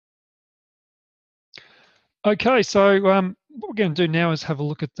Okay, so what we're going to do now is have a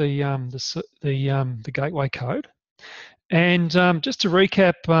look at the gateway code. And just to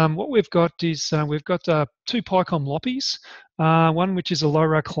recap, what we've got is we've got two Pycom Lopys, one which is a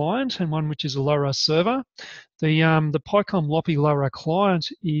LoRa client and one which is a LoRa server. The Pycom Lopy LoRa client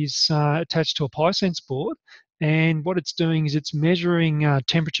is attached to a Pysense board, and what it's doing is it's measuring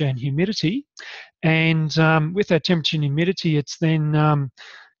temperature and humidity. And with that temperature and humidity, it's then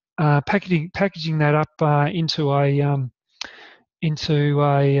packaging that up into a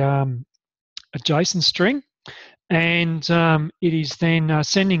JSON string, and it is then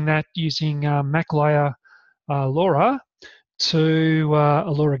sending that using MySQL LoRa to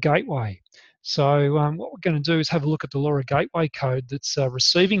a LoRa Gateway. So what we're going to do is have a look at the LoRa Gateway code that's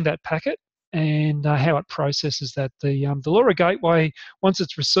receiving that packet and how it processes that. The LoRa Gateway, once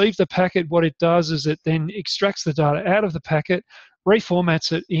it's received the packet, what it does is it then extracts the data out of the packet,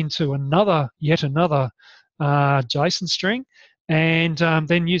 reformats it into yet another JSON string, and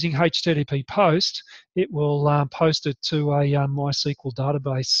then using HTTP post, it will post it to a MySQL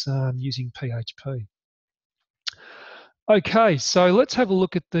database using PHP. Okay, so let's have a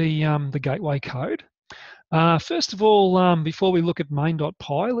look at the gateway code. First of all, before we look at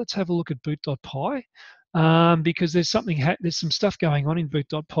main.py, let's have a look at boot.py. Because there's some stuff going on in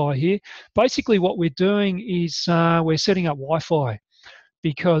boot.py here. Basically, what we're doing is we're setting up Wi-Fi,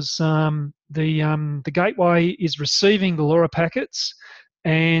 because the gateway is receiving the LoRa packets,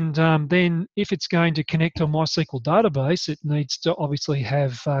 and then if it's going to connect to a MySQL database, it needs to obviously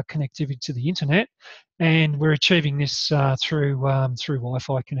have connectivity to the internet, and we're achieving this through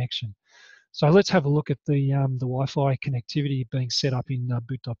Wi-Fi connection. So let's have a look at the Wi-Fi connectivity being set up in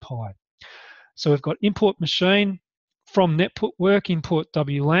boot.py. So we've got import machine, from network import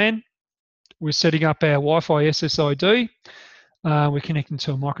WLAN. We're setting up our Wi-Fi SSID. We're connecting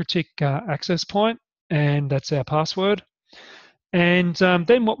to a MikroTik access point, and that's our password. And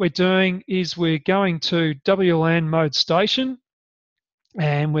then what we're doing is we're going to WLAN mode station,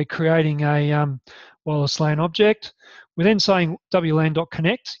 and we're creating a wireless LAN object. We're then saying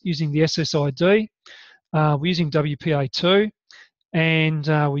WLAN.connect using the SSID. We're using WPA2, and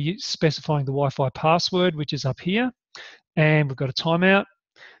we're specifying the Wi-Fi password, which is up here. And we've got a timeout.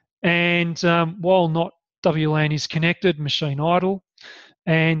 And while not WLAN is connected, machine idle.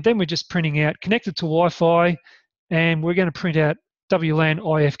 And then we're just printing out connected to Wi-Fi, and we're going to print out WLAN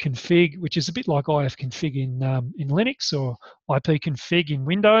ifconfig, which is a bit like ifconfig in Linux, or ipconfig in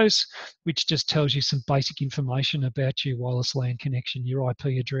Windows, which just tells you some basic information about your wireless LAN connection, your IP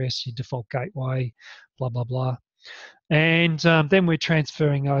address, your default gateway, blah, blah, blah. And then we're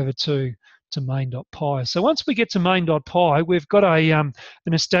transferring over to main.py. So once we get to main.py, we've got an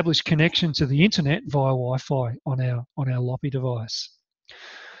established connection to the internet via Wi-Fi on our Lopy device.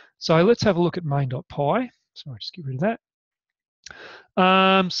 So let's have a look at main.py. Sorry, just get rid of that.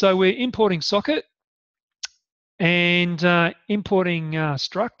 So we're importing socket and importing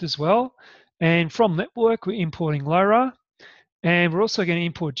struct as well. And from network, we're importing LoRa, and we're also going to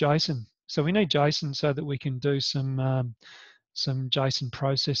import JSON. So we need JSON so that we can do some JSON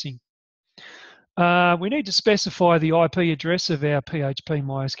processing. We need to specify the IP address of our PHP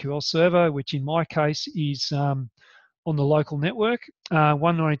MySQL server, which in my case is on the local network,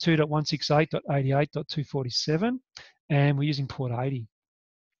 192.168.88.247, and we're using port 80.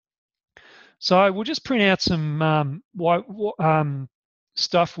 So we'll just print out some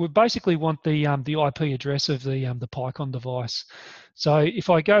stuff. We basically want the IP address of the Pycom device. So if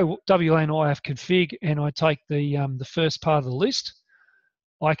I go WLAN ifconfig and I take the first part of the list,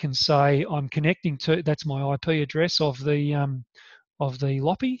 I can say I'm connecting to, that's my IP address of the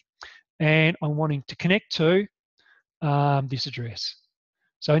Lopy, and I'm wanting to connect to this address.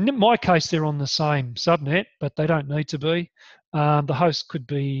 So in my case, they're on the same subnet, but they don't need to be. The host could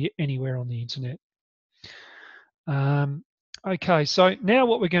be anywhere on the internet. Okay, so now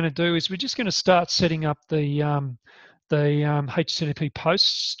what we're going to do is we're just going to start setting up the HTTP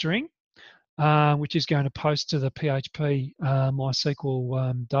post string, which is going to post to the PHP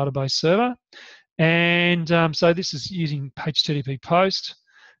MySQL database server. And so this is using HTTP post.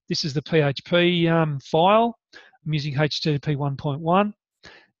 This is the PHP file. I'm using HTTP 1.1,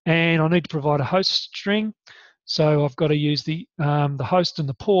 and I need to provide a host string. So I've got to use the host and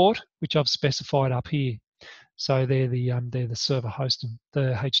the port, which I've specified up here. So they're the server host and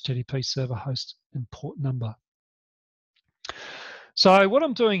the HTTP server host and port number. So what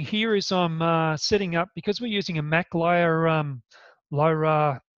I'm doing here is I'm setting up, because we're using a MAC layer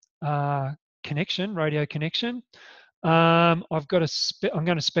LoRa connection, radio connection. I'm going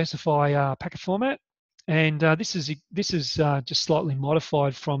to specify packet format. and this is just slightly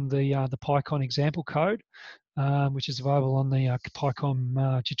modified from the Pycon example code, which is available on the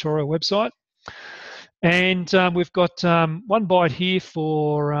Pycom tutorial website. And we've got 1 byte here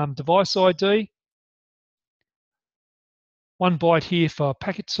for device ID, 1 byte here for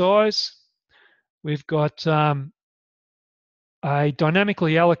packet size. We've got a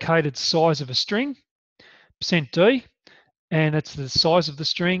dynamically allocated size of a string, %d, and that's the size of the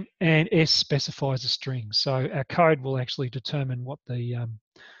string, and S specifies a string. So our code will actually determine what the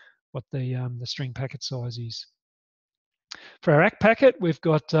string packet size is. For our ACK packet, we've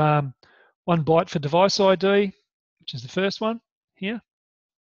got 1 byte for device ID, which is the first one here.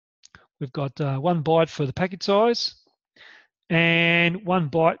 We've got 1 byte for the packet size, and 1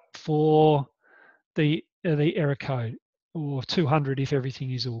 byte for the error code, or 200 if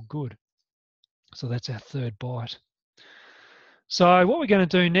everything is all good. So that's our 3rd byte. So what we're going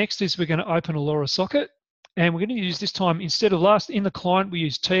to do next is we're going to open a LoRa socket, and we're going to use this time, instead of in the client we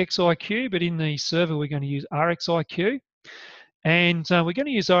use TXIQ, but in the server we're going to use RXIQ. And we're going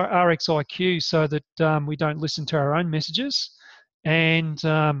to use our RXIQ so that we don't listen to our own messages, and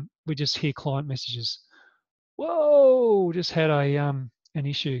we just hear client messages. Whoa, just had an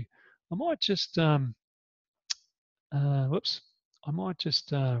issue. I might just, whoops, I might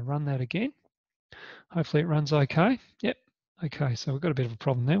just run that again. Hopefully it runs okay. Yep, okay, so we've got a bit of a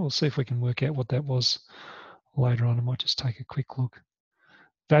problem there. We'll see if we can work out what that was later on. I might just take a quick look.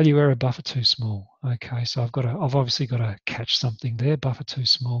 Value error, buffer too small. Okay, so I've obviously got to catch something there, buffer too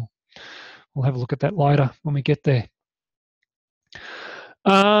small. We'll have a look at that later when we get there.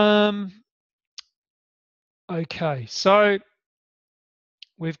 Okay, so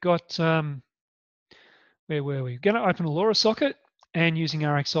we've got, where were we? We're going to open a LoRa socket and using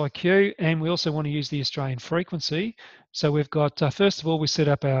RXIQ, and we also want to use the Australian frequency. So we've got, first of all, we set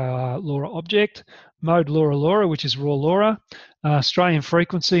up our LoRa object, mode LoRa, which is raw LoRa, Australian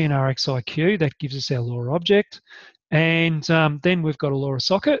frequency and RXIQ, that gives us our LoRa object. And then we've got a LoRa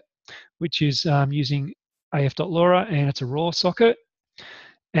socket, which is using af.LoRa, and it's a raw socket.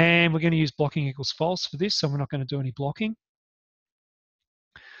 And we're going to use blocking equals false for this, so we're not going to do any blocking.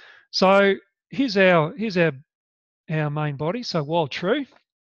 So here's our main body, so while true.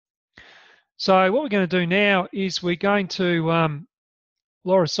 So what we're going to do now is we're going to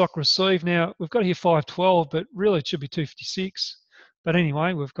LoRa sock receive. Now we've got here 512, but really it should be 256. But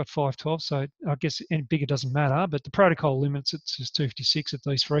anyway, we've got 512, so I guess any bigger doesn't matter, but the protocol limits it to 256 at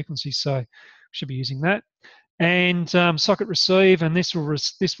these frequencies, so we should be using that. And socket receive, and this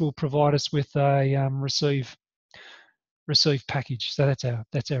will provide us with a receive package. So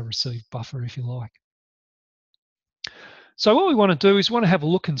that's our receive buffer, if you like. So what we want to do is we want to have a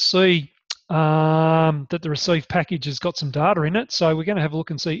look and see that the receive package has got some data in it. So we're going to have a look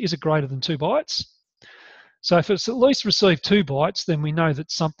and see, is it greater than 2 bytes? So if it's at least received 2 bytes, then we know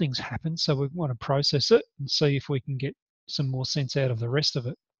that something's happened. So we want to process it and see if we can get some more sense out of the rest of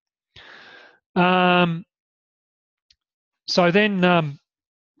it. So then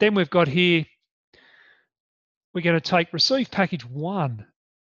we've got here, we're going to take receive package 1.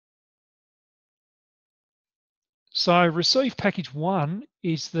 So receive package 1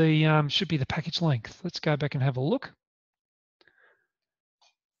 is the should be the package length. Let's go back and have a look.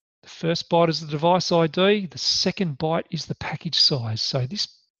 The first byte is the device ID. The second byte is the package size. So this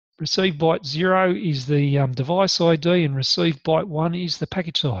receive byte 0 is the device ID, and receive byte 1 is the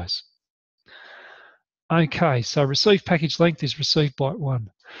package size. Okay, so receive package length is receive byte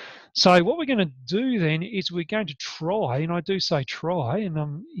 1. So what we're going to do then is we're going to try, and I do say try, and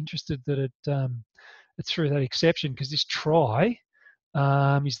I'm interested that it threw that exception, because this try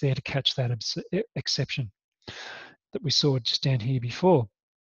is there to catch that exception that we saw just down here before.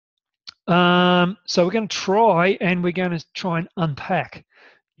 So we're going to try, and we're going to try and unpack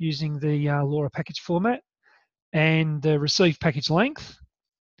using the LoRa package format and the receive package length,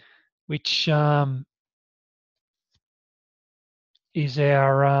 which is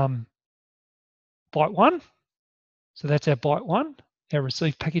our byte 1. So that's our byte 1, our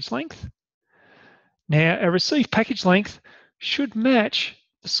receive package length. Now, our receive package length should match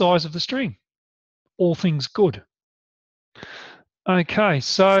the size of the string, all things good. Okay,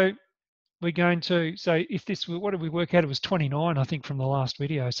 so we're going to, so if this, what did we work out? It was 29, I think, from the last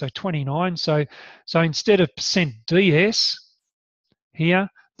video. So 29, so instead of %ds here,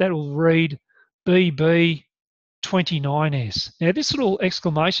 that will read BB29S. Now, this little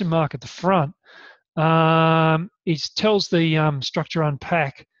exclamation mark at the front, it tells the structure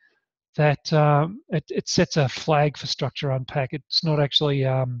unpack that it sets a flag for structure unpack. It's not actually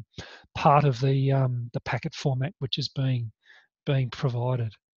part of the packet format which is being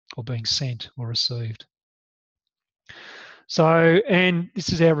provided or being sent or received. So, and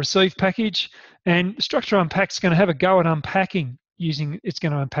this is our receive package, and structure unpack is going to have a go at unpacking using, it's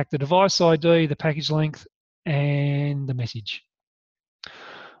going to unpack the device ID, the package length, and the message.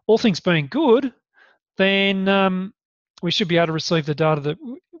 All things being good, then we should be able to receive the data that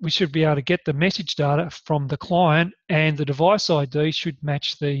we should be able to get the message data from the client, and the device ID should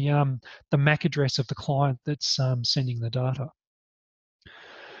match the MAC address of the client that's sending the data.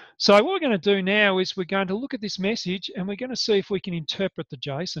 So what we're going to do now is we're going to look at this message and we're going to see if we can interpret the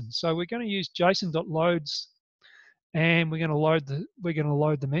JSON. So we're going to use JSON.loads, and we're going to load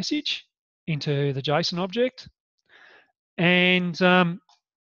the message into the JSON object, and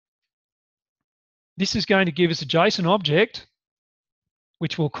this is going to give us a JSON object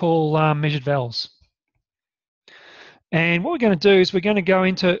which we'll call measured vals. And what we're going to do is we're going to go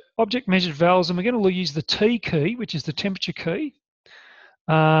into object measured vals, and we're going to use the T key, which is the temperature key,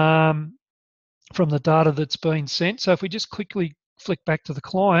 from the data that's been sent. So if we just quickly flick back to the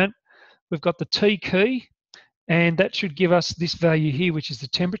client, we've got the T key, and that should give us this value here, which is the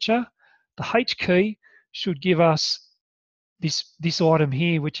temperature. The H key should give us this item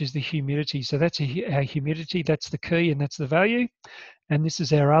here, which is the humidity. So that's our humidity, that's the key, and that's the value. And this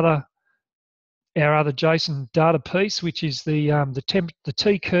is our other JSON data piece, which is the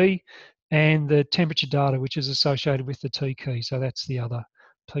T key and the temperature data, which is associated with the T key. So that's the other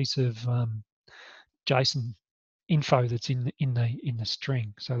piece of JSON info that's in the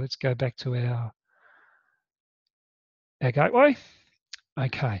string. So let's go back to our gateway.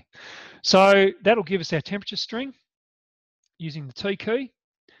 Okay, so that'll give us our temperature string using the T key,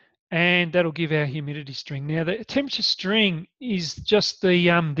 and that'll give our humidity string. Now the temperature string is just the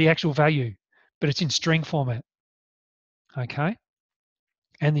actual value, but it's in string format. Okay,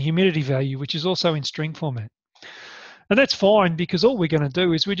 and the humidity value, which is also in string format. And that's fine, because all we're going to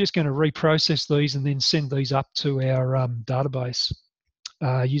do is we're just going to reprocess these and then send these up to our database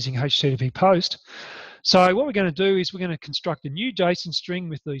using HTTP post. So what we're going to do is we're going to construct a new JSON string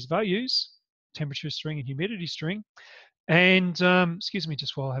with these values, temperature string and humidity string. And excuse me,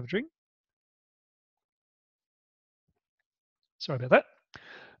 just while I have a drink. Sorry about that.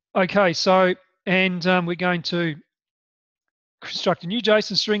 Okay, so, and we're going to construct a new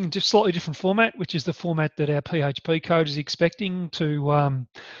JSON string in slightly different format, which is the format that our PHP code is expecting to run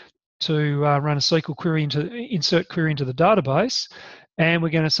a SQL query insert query into the database. And we're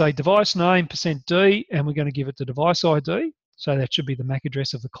going to say device name %d, and we're going to give it the device ID. So that should be the MAC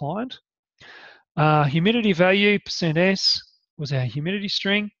address of the client. Humidity value %s was our humidity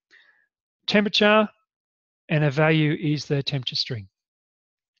string. Temperature, and our value is the temperature string.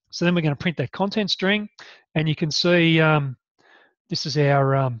 So then we're going to print that content string, and you can see this is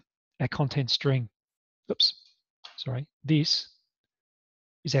our content string. Oops, sorry. This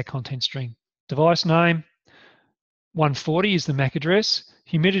is our content string. Device name 140 is the MAC address.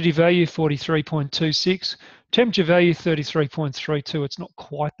 Humidity value 43.26. Temperature value 33.32. It's not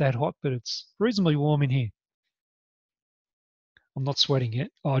quite that hot, but it's reasonably warm in here. I'm not sweating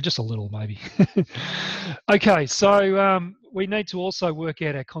yet. Oh, just a little maybe. Okay, so we need to also work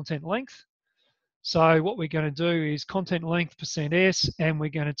out our content length. So what we're going to do is content length %s, and we're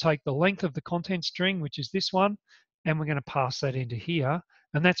going to take the length of the content string, which is this one, and we're going to pass that into here,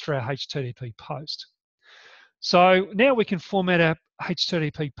 and that's for our HTTP post. So now we can format our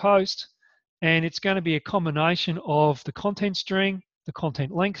HTTP post, and it's going to be a combination of the content string, the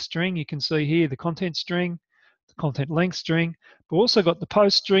content length string. You can see here the content string, the content length string. But we've also got the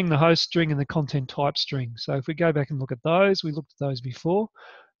post string, the host string, and the content type string. So if we go back and look at those, we looked at those before.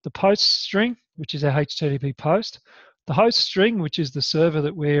 The post string, which is our HTTP post, the host string, which is the server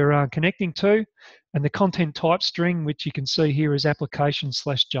that we're connecting to, and the content type string, which you can see here is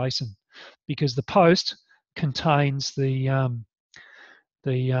application/JSON, because the post contains the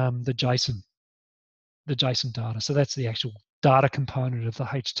JSON data. So that's the actual data component of the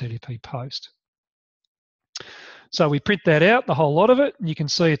HTTP post. So we print that out, the whole lot of it, and you can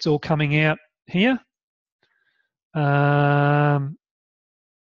see it's all coming out here.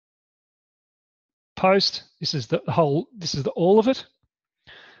 Post, this is the whole, this is all of it,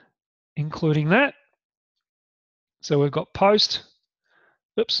 including that. So we've got post,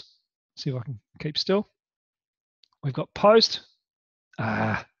 oops, see if I can keep still. We've got post,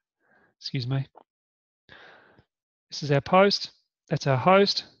 excuse me. This is our post, that's our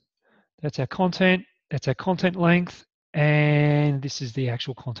host, that's our content length, and this is the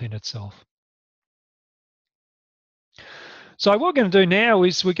actual content itself. So what we're going to do now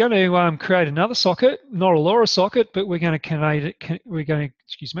is we're going to create another socket, not a LoRa socket, but we're going to create an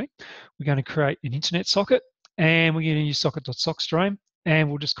internet socket, and we're going to use socket.sockstream, and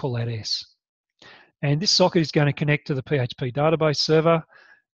we'll just call that S. And this socket is going to connect to the PHP database server,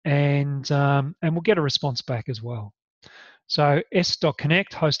 and we'll get a response back as well. So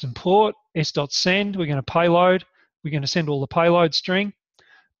s.connect, host and port, s.send, we're going to payload. We're going to send all the payload string,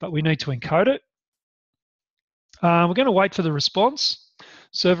 but we need to encode it. We're going to wait for the response,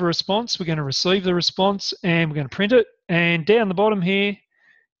 server response. We're going to receive the response, and we're going to print it. And down the bottom here,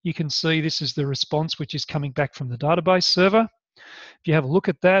 you can see this is the response which is coming back from the database server. If you have a look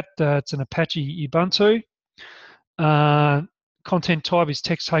at that, it's an Apache Ubuntu. Content type is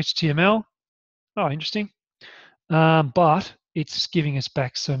text HTML. Oh, interesting. But it's giving us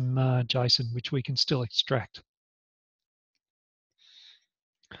back some JSON, which we can still extract.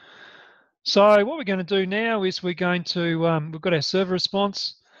 So what we're going to do now is we're going to, we've got our server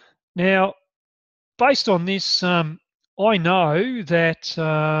response. Now, based on this, I know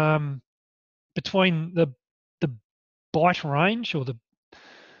that between the byte range, or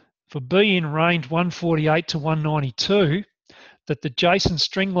for B in range 148 to 192, that the JSON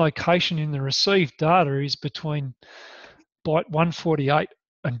string location in the received data is between byte 148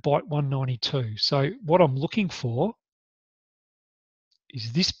 and byte 192. So what I'm looking for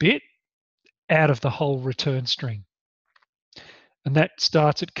is this bit out of the whole return string. And that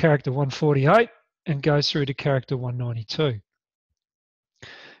starts at character 148 and goes through to character 192.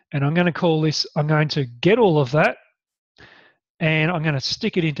 And I'm going to call this, I'm going to get all of that, and I'm going to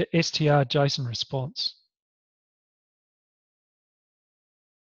stick it into str JSON response.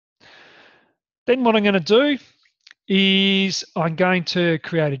 Then what I'm going to do is I'm going to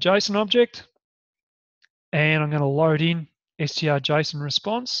create a JSON object, and I'm going to load in str JSON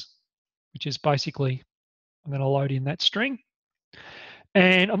response, which is basically, I'm going to load in that string.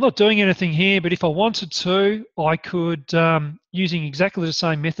 And I'm not doing anything here, but if I wanted to, I could, using exactly the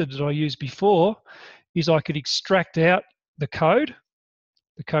same method that I used before, is I could extract out the code.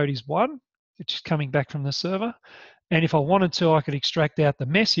 The code is 1, which is coming back from the server. And if I wanted to, I could extract out the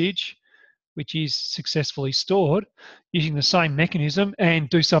message, which is successfully stored, using the same mechanism, and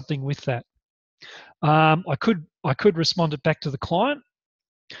do something with that. I could respond it back to the client,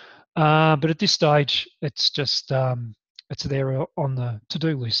 but at this stage, it's just it's there on the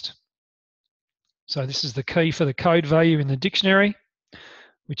to-do list. So this is the key for the code value in the dictionary,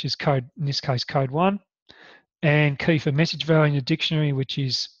 which is code, in this case, code 1, and key for message value in the dictionary, which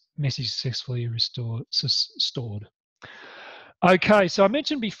is message successfully stored. Okay, so I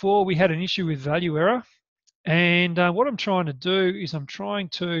mentioned before we had an issue with value error, and what I'm trying to do is I'm trying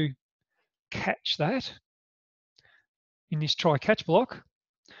to catch that in this try catch block.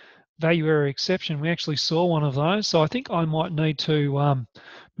 Value error exception, we actually saw one of those, so I think I might need to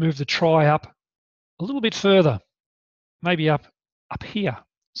move the try up a little bit further, maybe up here.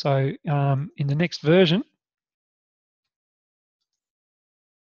 So in the next version,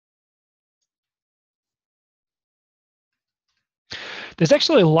 there's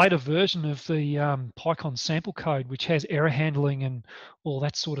actually a later version of the Pycom sample code which has error handling and all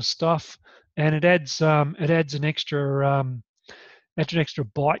that sort of stuff, and it adds an extra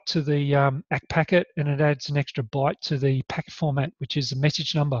byte to the ACK packet, and it adds an extra byte to the packet format, which is a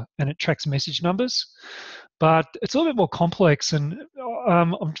message number, and it tracks message numbers. But it's a little bit more complex, and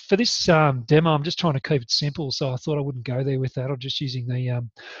for this demo, I'm just trying to keep it simple, so I thought I wouldn't go there with that. I'm just using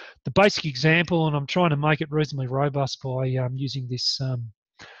the basic example, and I'm trying to make it reasonably robust by using this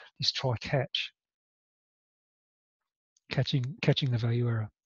this try catch, catching the value error.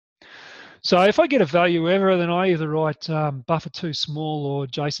 So if I get a value error, then I either write buffer too small or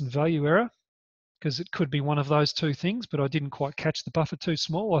JSON value error, because it could be one of those two things, but I didn't quite catch the buffer too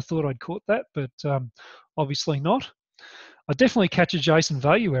small. I thought I'd caught that, but obviously not. I definitely catch a JSON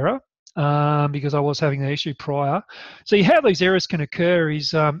value error because I was having the issue prior. So how these errors can occur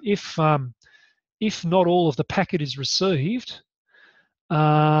is if not all of the packet is received,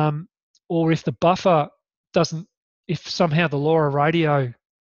 or if the buffer doesn't, if somehow the LoRa radio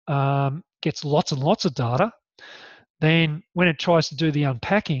gets lots and lots of data, then when it tries to do the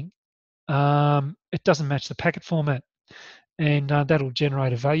unpacking, it doesn't match the packet format, and that'll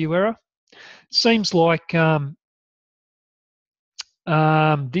generate a value error. Seems like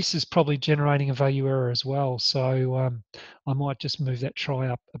this is probably generating a value error as well, so I might just move that try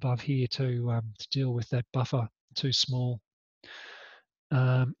up above here to deal with that buffer too small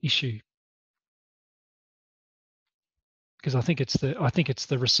issue. Because I think it's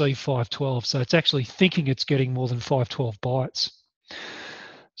the receive 512, so it's actually thinking it's getting more than 512 bytes.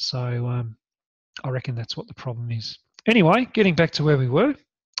 So I reckon that's what the problem is. Anyway, getting back to where we were.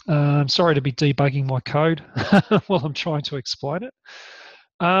 Sorry to be debugging my code while I'm trying to explain it.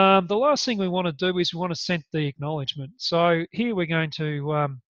 The last thing we want to do is we want to send the acknowledgement. So here we're going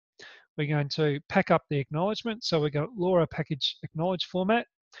to we're going to pack up the acknowledgement. So we've got LoRa package acknowledge format.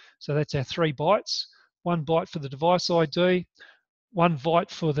 So that's our 3 bytes, 1 byte for the device ID, 1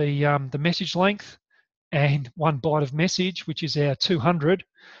 byte for the message length, and 1 byte of message, which is our 200,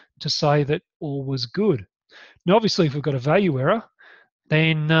 to say that all was good. Now, obviously, if we've got a value error,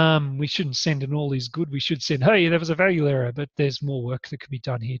 then we shouldn't send an all is good. We should send, hey, there was a value error, but there's more work that could be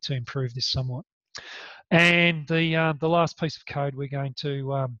done here to improve this somewhat. And the last piece of code, we're going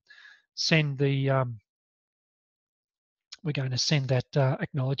to send that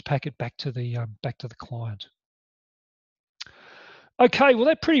acknowledge packet back to the client. Okay, well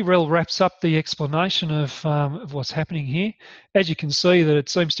that pretty well wraps up the explanation of what's happening here. As you can see, that it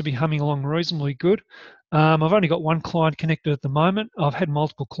seems to be humming along reasonably good. I've only got 1 client connected at the moment. I've had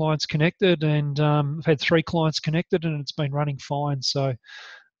multiple clients connected, and I've had 3 clients connected, and it's been running fine. So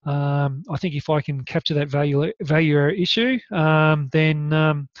I think if I can capture that value error issue, then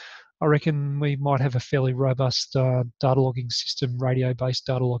I reckon we might have a fairly robust data logging system, radio-based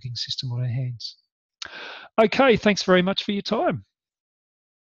data logging system on our hands. Okay, thanks very much for your time.